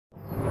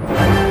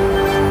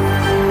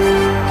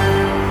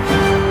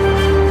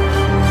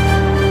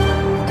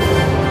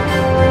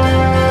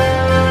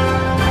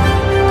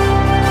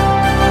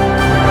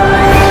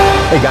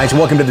guys,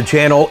 welcome to the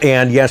channel.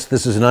 And yes,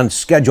 this is an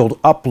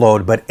unscheduled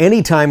upload, but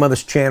anytime on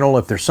this channel,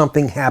 if there's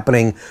something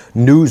happening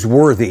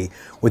newsworthy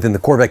within the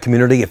Corvette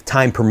community, if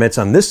time permits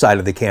on this side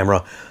of the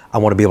camera, I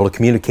want to be able to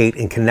communicate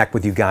and connect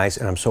with you guys,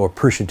 and I'm so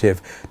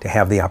appreciative to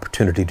have the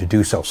opportunity to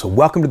do so. So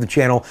welcome to the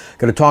channel.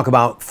 Going to talk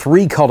about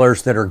 3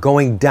 colors that are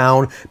going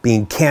down,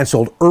 being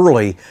canceled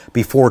early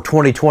before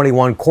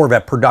 2021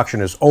 Corvette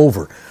production is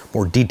over.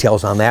 More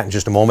details on that in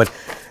just a moment.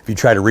 If you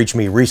tried to reach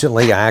me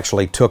recently, I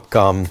actually took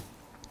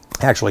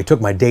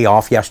my day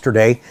off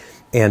yesterday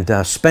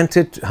and spent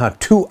it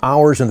 2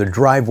 hours in the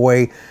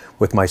driveway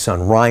with my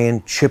son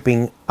Ryan,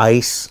 chipping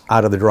ice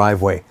out of the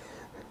driveway.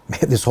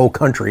 Man, this whole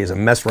country is a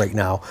mess right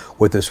now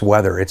with this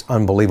weather. It's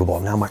unbelievable.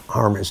 Now my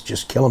arm is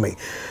just killing me.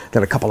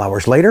 Then a couple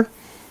hours later,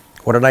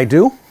 what did I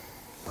do?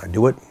 I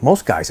do what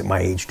most guys at my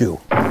age do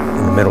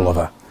in the middle of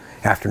an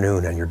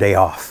afternoon on your day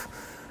off.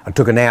 I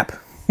took a nap.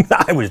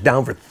 I was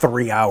down for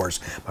 3 hours.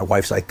 My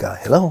wife's like,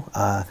 hello,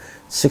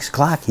 6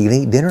 o'clock, you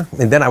can eat dinner?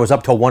 And then I was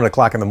up till 1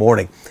 o'clock in the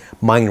morning,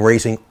 mind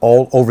racing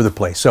all over the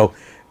place. So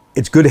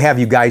it's good to have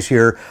you guys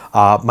here.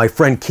 My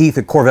friend Keith,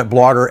 a Corvette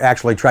blogger,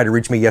 actually tried to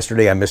reach me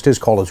yesterday. I missed his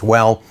call as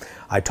well.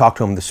 I talked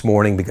to him this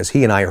morning because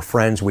he and I are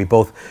friends. We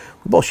both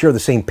share the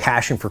same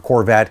passion for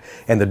Corvette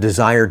and the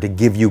desire to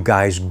give you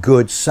guys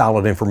good,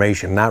 solid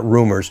information, not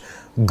rumors,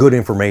 good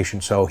information.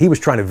 So he was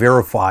trying to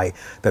verify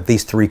that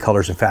these 3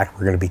 colors, in fact,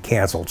 were going to be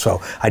canceled.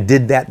 So I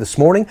did that this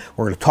morning.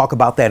 We're going to talk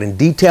about that in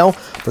detail.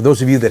 For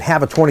those of you that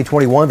have a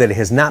 2021 that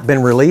has not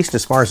been released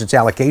as far as its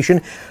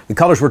allocation, the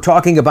colors we're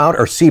talking about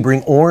are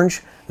Sebring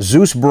Orange,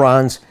 Zeus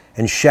Bronze,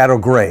 and Shadow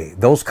Gray.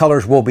 Those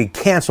colors will be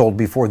canceled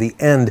before the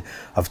end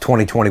of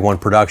 2021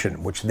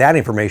 production, which that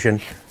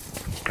information,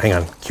 hang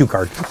on, cue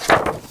card,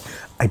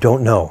 I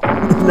don't know.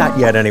 Not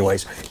yet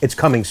anyways. It's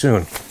coming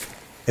soon.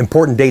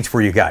 Important dates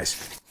for you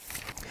guys.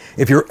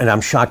 If you're, and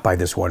I'm shocked by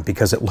this one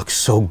because it looks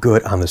so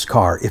good on this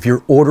car. If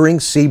you're ordering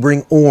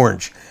Sebring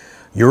Orange,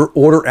 your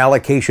order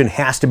allocation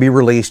has to be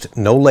released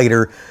no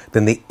later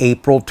than the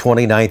April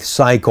 29th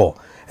cycle.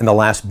 And the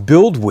last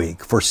build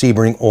week for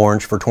Sebring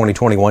Orange for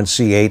 2021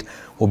 C8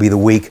 will be the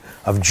week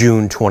of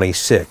June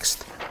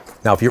 26th.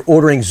 Now, if you're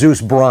ordering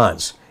Zeus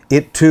Bronze,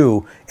 it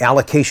too,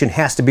 allocation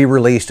has to be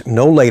released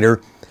no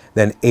later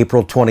than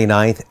April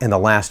 29th, and the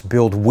last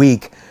build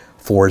week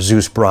for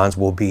Zeus Bronze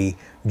will be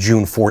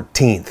June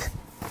 14th.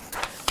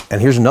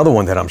 And here's another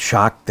one that I'm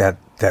shocked that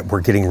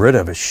we're getting rid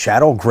of is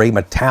Shadow Gray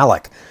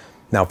Metallic.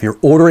 Now, if you're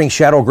ordering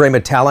Shadow Gray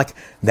Metallic,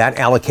 that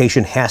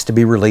allocation has to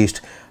be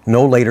released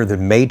no later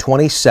than May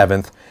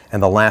 27th,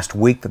 and the last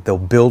week that they'll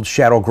build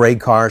Shadow Gray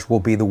cars will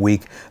be the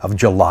week of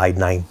July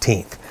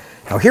 19th.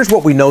 Now, here's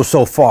what we know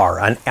so far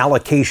on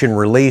allocation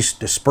release,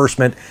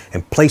 disbursement,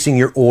 and placing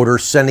your order,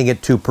 sending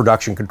it to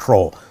production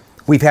control.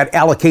 We've had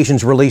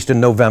allocations released in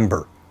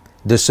November,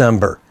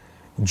 December,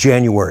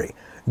 January.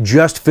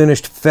 Just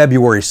finished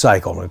February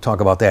cycle. I'm going to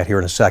talk about that here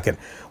in a second.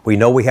 We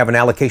know we have an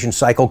allocation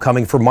cycle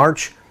coming for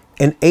March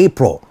and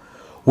April.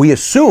 We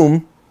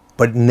assume,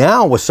 but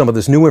now with some of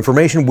this new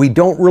information, we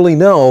don't really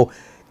know,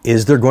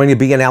 is there going to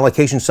be an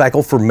allocation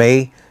cycle for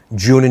May,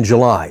 June, and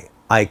July?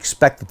 I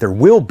expect that there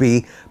will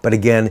be, but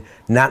again,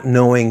 not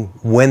knowing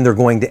when they're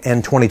going to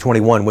end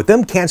 2021. With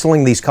them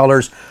canceling these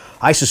colors,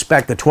 I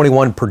suspect the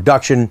 21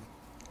 production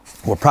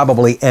will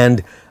probably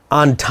end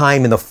on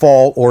time in the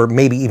fall or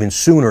maybe even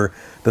sooner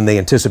than they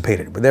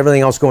anticipated. With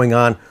everything else going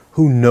on,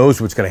 who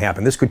knows what's going to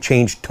happen? This could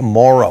change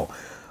tomorrow.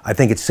 I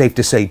think it's safe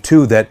to say,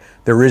 too, that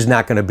there is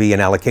not going to be an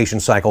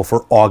allocation cycle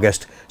for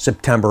August,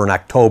 September, and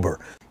October.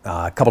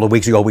 A couple of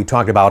weeks ago, we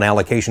talked about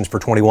allocations for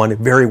 21. It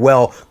very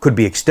well could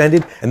be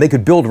extended, and they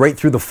could build right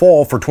through the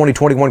fall for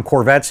 2021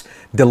 Corvettes,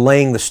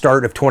 delaying the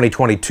start of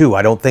 2022.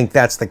 I don't think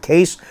that's the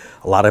case.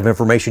 A lot of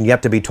information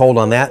yet to be told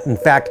on that. In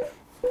fact,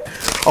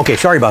 okay,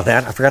 sorry about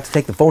that. I forgot to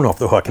take the phone off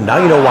the hook. And now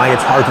you know why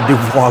it's hard to do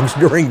vlogs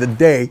during the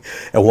day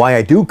and why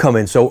I do come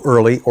in so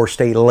early or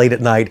stay late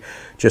at night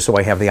just so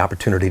I have the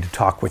opportunity to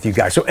talk with you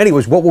guys. So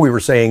anyways, what we were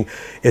saying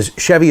is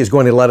Chevy is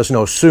going to let us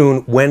know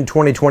soon when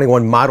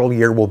 2021 model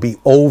year will be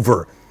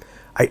over.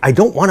 I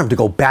don't want them to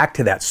go back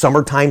to that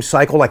summertime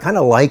cycle. I kind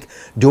of like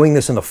doing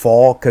this in the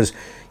fall because,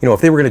 you know, if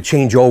they were going to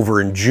change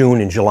over in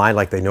June and July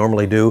like they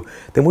normally do,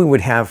 then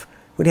we'd have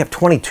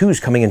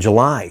 22s coming in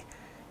July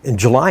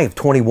of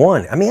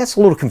 21. I mean, that's a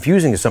little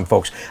confusing to some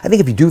folks. I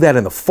think if you do that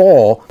in the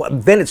fall,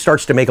 then it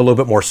starts to make a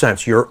little bit more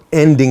sense. You're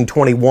ending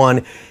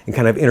 21 and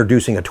kind of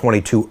introducing a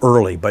 22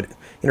 early, but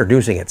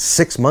introducing it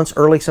 6 months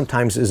early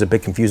sometimes is a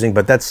bit confusing,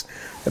 but that's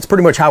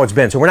pretty much how it's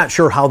been. So we're not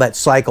sure how that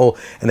cycle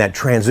and that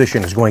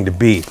transition is going to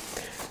be.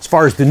 As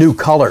far as the new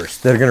colors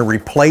that are going to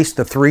replace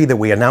the 3 that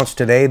we announced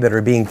today that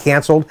are being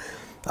canceled,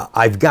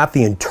 I've got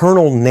the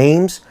internal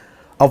names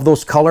of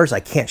those colors. I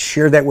can't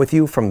share that with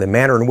you from the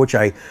manner in which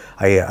I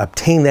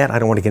obtain that. I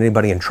don't want to get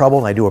anybody in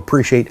trouble. I do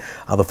appreciate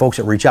the folks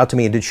that reach out to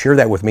me and did share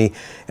that with me.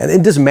 And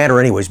it doesn't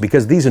matter anyways,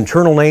 because these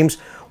internal names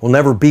will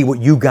never be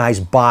what you guys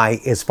buy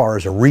as far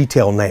as a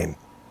retail name.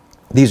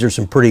 These are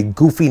some pretty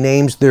goofy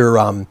names. They're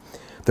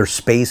They're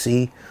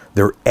spacey,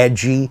 they're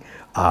edgy,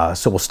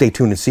 so we'll stay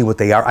tuned and see what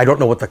they are. I don't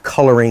know what the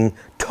coloring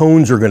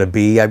tones are going to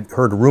be. I've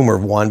heard a rumor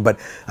of one, but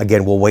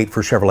again, we'll wait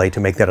for Chevrolet to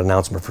make that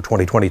announcement for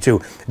 2022.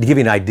 To give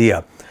you an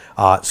idea,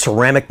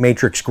 ceramic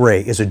matrix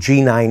gray is a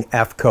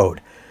G9F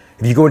code.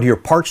 If you go into your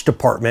parts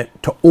department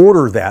to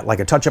order that, like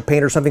a touch-up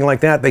paint or something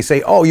like that, they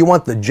say, oh, you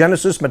want the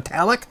Genesis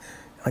Metallic?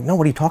 Like, no,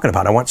 what are you talking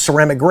about? I want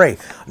ceramic gray.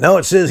 No,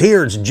 it says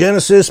here it's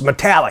Genesis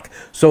Metallic.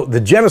 So the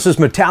Genesis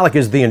Metallic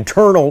is the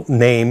internal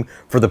name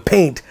for the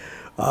paint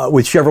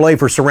with Chevrolet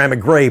for ceramic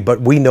gray, but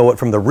we know it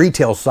from the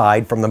retail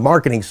side, from the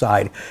marketing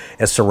side,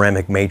 as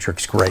ceramic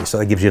matrix gray. So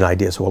that gives you an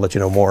idea, so we'll let you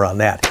know more on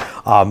that.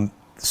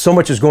 So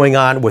much is going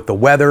on with the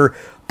weather,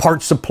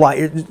 parts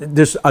supply.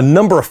 There's a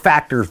number of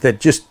factors that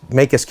just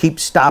make us keep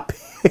stopping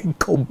and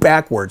go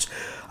backwards.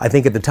 I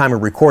think at the time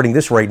of recording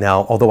this right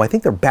now, although I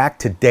think they're back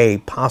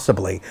today,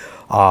 possibly,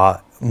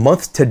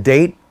 month to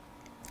date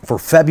for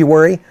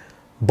February,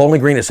 Bowling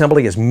Green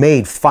Assembly has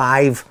made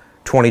 5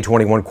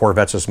 2021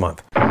 Corvettes this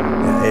month.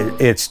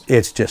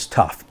 It's just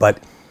tough,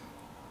 but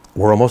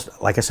we're almost,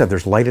 like I said,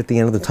 there's light at the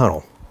end of the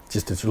tunnel.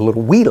 Just it's a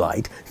little wee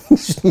light. It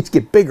just needs to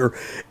get bigger,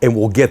 and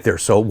we'll get there.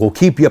 So we'll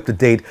keep you up to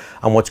date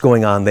on what's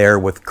going on there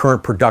with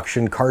current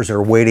production, cars that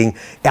are waiting,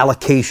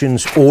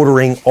 allocations,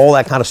 ordering, all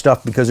that kind of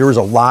stuff, because there is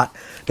a lot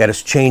that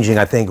is changing,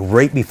 I think,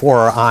 right before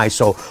our eyes.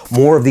 So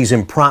more of these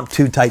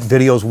impromptu type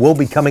videos will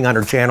be coming on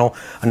our channel.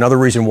 Another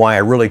reason why I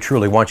really,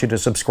 truly want you to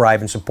subscribe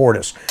and support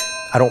us.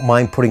 I don't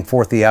mind putting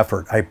forth the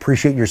effort. I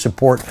appreciate your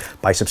support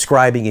by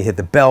subscribing. You hit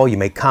the bell, you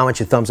make comments,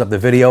 you thumbs up the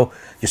video,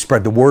 you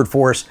spread the word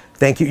for us.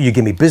 Thank you. You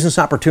give me business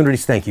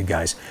opportunities. Thank you,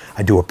 guys.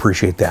 I do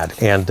appreciate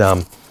that. And I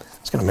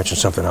was going to mention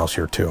something else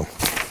here, too.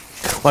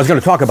 Well, I was going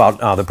to talk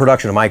about the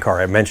production of my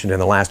car. I mentioned in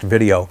the last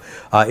video.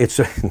 It's,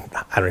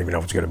 I don't even know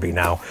if it's going to be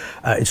now.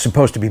 It's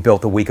supposed to be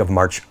built the week of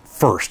March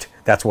 1st.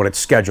 That's what it's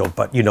scheduled,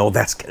 but you know,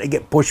 that's going to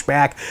get pushed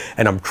back.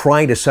 And I'm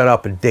trying to set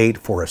up a date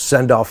for a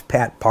send-off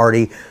pat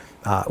party.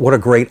 What a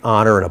great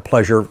honor and a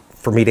pleasure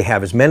for me to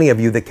have as many of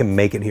you that can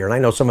make it here. And I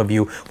know some of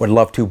you would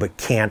love to, but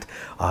can't,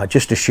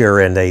 just to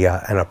share in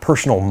a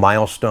personal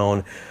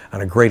milestone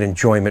and a great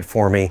enjoyment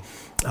for me.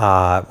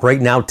 Right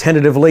now,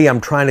 tentatively, I'm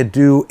trying to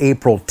do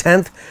April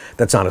 10th.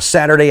 That's on a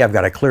Saturday. I've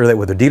got to clear that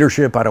with the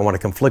dealership. I don't want to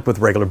conflict with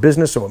regular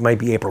business, so it might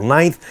be April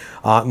 9th.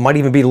 It might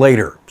even be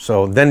later.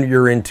 So then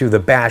you're into the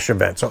bash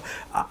event. So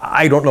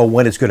I don't know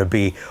when it's going to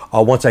be.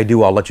 Once I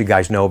do, I'll let you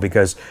guys know,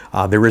 because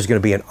there is going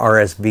to be an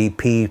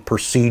RSVP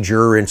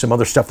procedure and some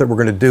other stuff that we're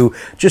going to do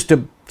just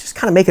to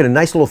kind of make it a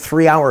nice little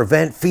 3-hour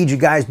event, feed you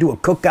guys, do a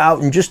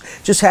cookout, and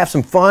just have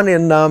some fun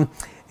and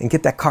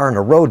get that car on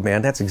the road,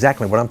 man. That's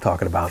exactly what I'm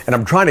talking about. And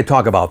I'm trying to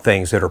talk about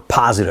things that are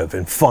positive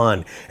and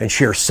fun and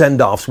share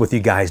send-offs with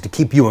you guys to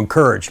keep you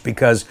encouraged,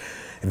 because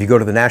if you go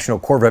to the National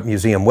Corvette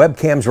Museum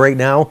webcams right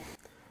now,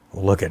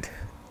 look it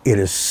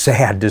is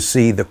sad to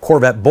see the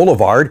Corvette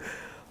Boulevard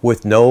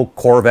with no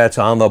Corvettes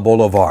on the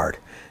boulevard.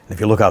 And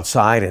if you look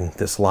outside in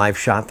this live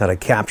shot that I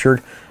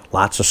captured,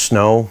 lots of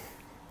snow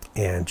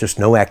and just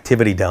no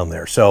activity down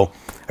there. So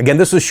again,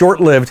 this is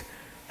short-lived.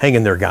 Hang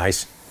in there,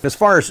 guys. As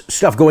far as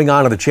stuff going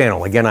on the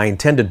channel, again, I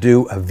intend to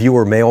do a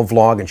viewer mail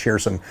vlog and share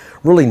some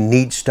really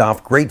neat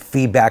stuff, great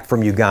feedback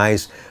from you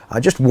guys,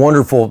 just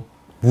wonderful,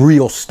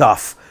 real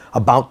stuff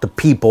about the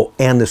people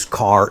and this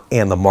car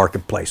and the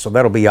marketplace. So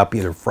that'll be up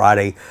either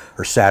Friday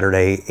or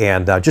Saturday.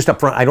 And just up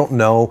front, I don't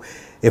know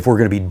if we're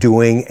going to be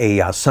doing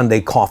a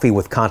Sunday Coffee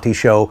with Conti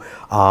show.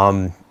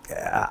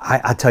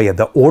 I tell you,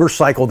 the order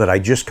cycle that I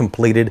just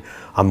completed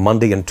on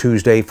Monday and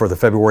Tuesday for the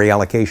February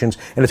allocations,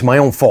 and it's my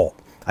own fault.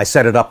 I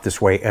set it up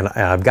this way, and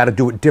I've got to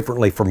do it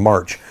differently for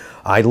March.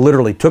 I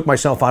literally took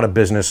myself out of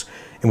business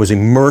and was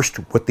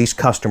immersed with these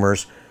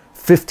customers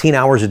 15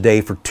 hours a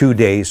day for 2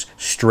 days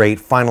straight,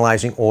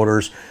 finalizing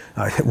orders.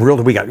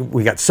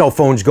 We got cell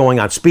phones going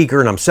on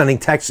speaker, and I'm sending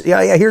texts.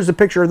 Yeah, here's a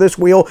picture of this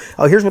wheel.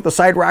 Oh, here's what the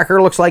side rocker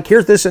looks like.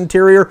 Here's this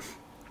interior.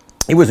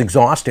 It was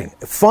exhausting.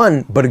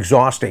 Fun, but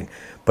exhausting.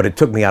 But it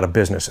took me out of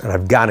business, and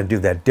I've got to do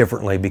that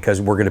differently,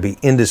 because we're going to be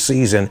into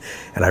season,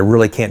 and I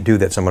really can't do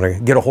that. So I'm going to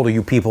get a hold of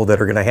you people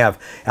that are going to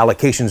have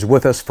allocations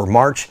with us for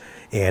March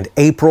and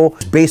April,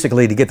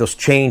 basically to get those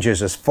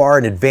changes as far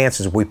in advance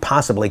as we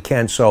possibly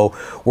can, so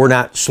we're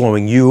not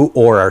slowing you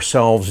or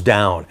ourselves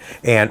down.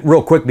 And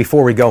real quick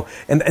before we go,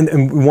 and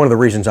one of the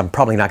reasons I'm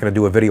probably not going to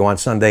do a video on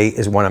Sunday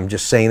is when I'm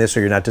just saying this so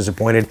you're not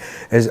disappointed,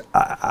 is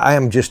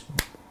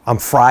I'm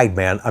fried,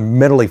 man. I'm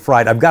mentally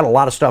fried. I've got a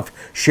lot of stuff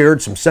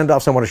shared, some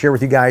send-offs I want to share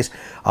with you guys.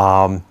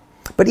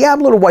 But yeah,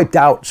 I'm a little wiped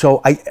out.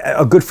 So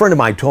a good friend of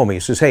mine told me, he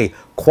says, hey,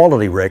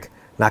 quality, Rick,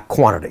 not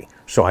quantity.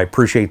 So I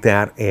appreciate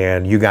that.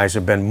 And you guys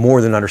have been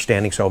more than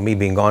understanding. So me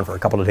being gone for a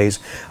couple of days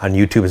on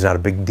YouTube is not a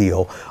big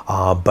deal.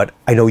 But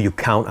I know you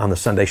count on the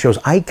Sunday shows.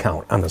 I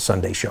count on the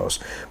Sunday shows.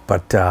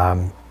 But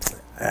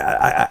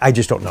I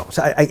just don't know.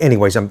 So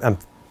anyways, I'm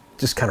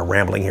just kind of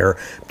rambling here,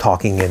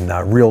 talking in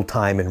real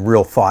time and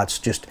real thoughts,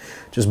 just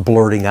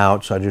blurting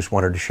out. So I just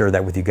wanted to share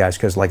that with you guys,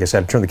 because like I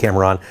said, turn the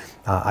camera on.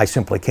 I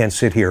simply can't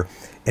sit here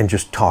and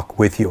just talk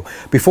with you.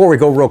 Before we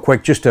go real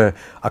quick, just a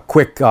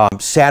quick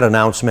sad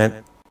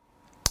announcement.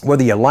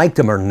 whether you liked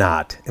them or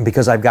not, and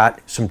because I've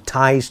got some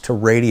ties to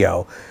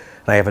radio,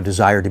 and I have a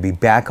desire to be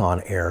back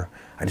on air.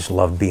 I just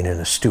love being in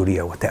a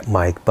studio with that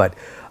mic. But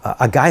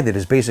a guy that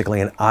is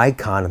basically an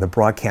icon in the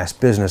broadcast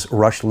business,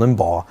 Rush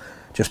Limbaugh,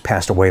 just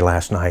passed away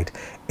last night.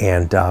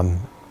 And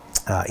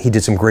he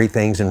did some great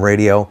things in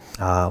radio.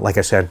 Like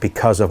I said,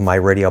 because of my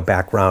radio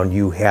background,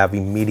 you have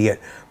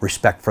immediate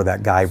respect for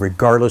that guy,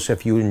 regardless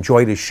if you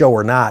enjoyed his show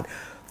or not.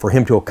 For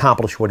him to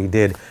accomplish what he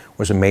did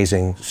was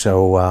amazing.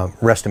 So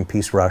rest in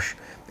peace, Rush.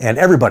 And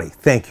everybody,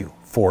 thank you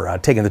for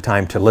taking the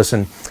time to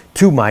listen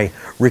to my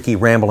Ricky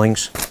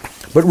ramblings.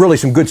 But really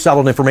some good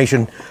solid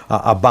information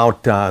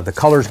about the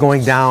colors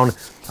going down,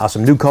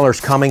 some new colors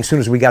coming. As soon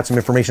as we got some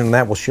information on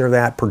that, we'll share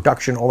that.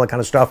 Production, all that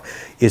kind of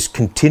stuff is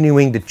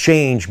continuing to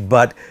change.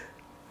 But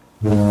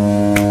again,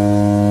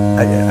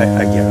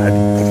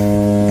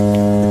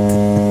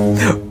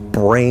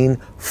 brain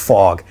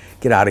fog.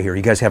 Get out of here.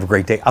 You guys have a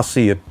great day. I'll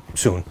see you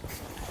soon.